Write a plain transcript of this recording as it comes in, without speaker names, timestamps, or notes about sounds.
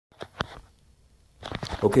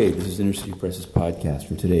Okay, this is Inner City Press's podcast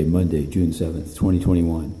for today, Monday, June 7th,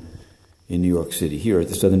 2021, in New York City. Here at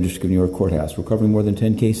the Southern District of New York Courthouse, we're covering more than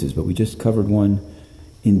 10 cases, but we just covered one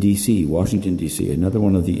in D.C., Washington, D.C., another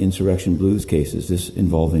one of the insurrection blues cases, this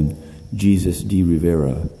involving Jesus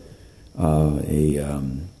Rivera, a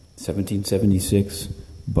 1776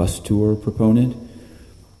 bus tour proponent.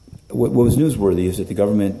 What was newsworthy is that the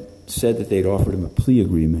government said that they'd offered him a plea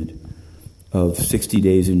agreement of 60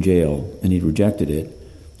 days in jail, and he'd rejected it.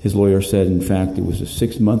 His lawyer said, in fact, it was a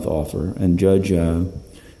 6-month offer, and Judge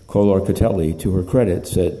Kolar Catelli, to her credit,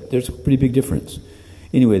 said there's a pretty big difference.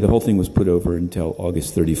 Anyway, the whole thing was put over until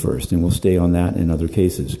August 31st, and we'll stay on that in other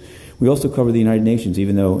cases. We also cover the United Nations,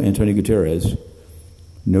 even though Antonio Guterres,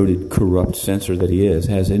 noted corrupt censor that he is,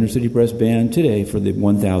 has Inner City Press banned today for the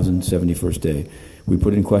 1071st day. We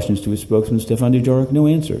put in questions to his spokesman, Stefan Dujarric, no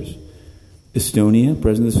answers. Estonia,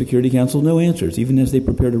 President of the Security Council, no answers, even as they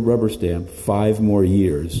prepare to rubber stamp 5 more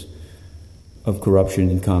years of corruption,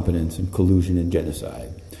 incompetence, and collusion and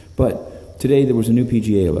genocide. But today there was a new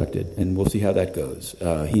PGA elected, and we'll see how that goes.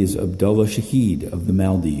 He is Abdullah Shahid of the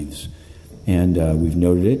Maldives, and we've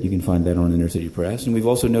noted it. You can find that on Inner City Press. And we've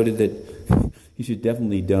also noted that he should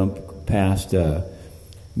definitely dump past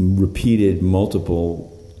repeated,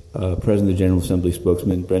 multiple President of the General Assembly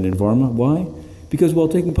spokesman Brendan Varma. Why? Because while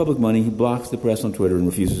taking public money, he blocks the press on Twitter and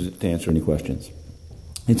refuses to answer any questions.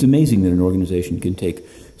 It's amazing that an organization can take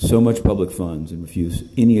so much public funds and refuse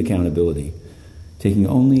any accountability, taking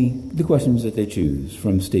only the questions that they choose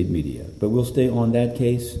from state media. But we'll stay on that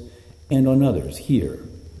case and on others here,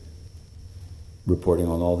 reporting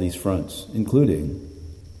on all these fronts, including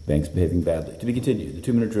banks behaving badly. To be continued. The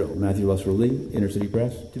 2-minute drill. Matthew Lusser Lee, Inner City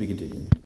Press. To be continued.